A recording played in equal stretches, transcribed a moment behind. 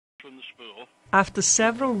After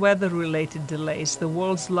several weather-related delays, the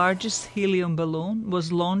world's largest helium balloon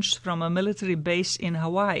was launched from a military base in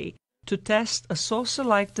Hawaii to test a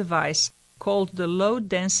saucer-like device called the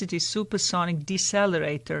Low-Density Supersonic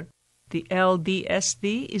Decelerator. The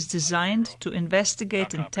LDSD is designed to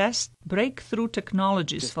investigate and test breakthrough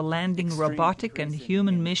technologies for landing robotic and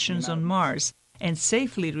human missions on Mars and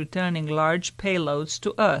safely returning large payloads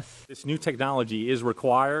to Earth. This new technology is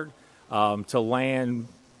required to land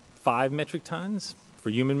 5 metric tons for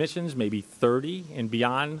human missions, maybe 30 and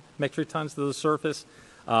beyond metric tons to the surface.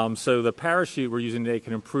 So the parachute we're using today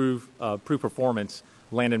can improve performance,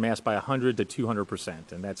 landed mass by 100 to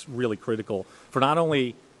 200%, and that's really critical for not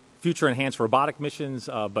only future enhanced robotic missions,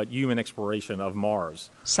 but human exploration of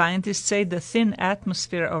Mars. Scientists say the thin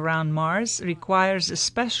atmosphere around Mars requires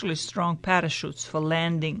especially strong parachutes for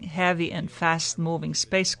landing heavy and fast-moving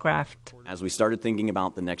spacecraft. As we started thinking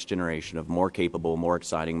about the next generation of more capable, more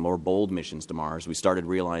exciting, more bold missions to Mars, we started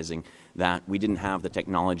realizing that we didn't have the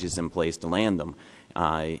technologies in place to land them.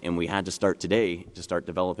 And we had to start today to start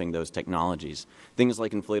developing those technologies. Things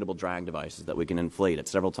like inflatable drag devices that we can inflate at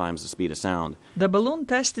several times the speed of sound. The balloon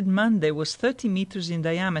tested Monday was 30 meters in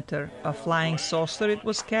diameter. A flying saucer it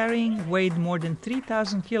was carrying weighed more than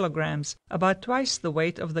 3,000 kilograms, about twice the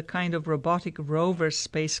weight of the kind of robotic rover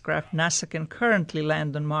spacecraft NASA can currently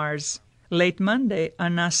land on Mars. Late Monday, a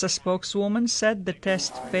NASA spokeswoman said the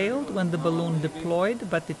test failed when the balloon deployed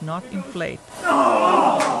but did not inflate.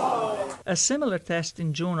 A similar test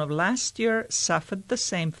in June of last year suffered the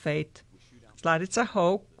same fate. Zlatica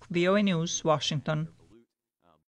Hoke, VOD News, Washington.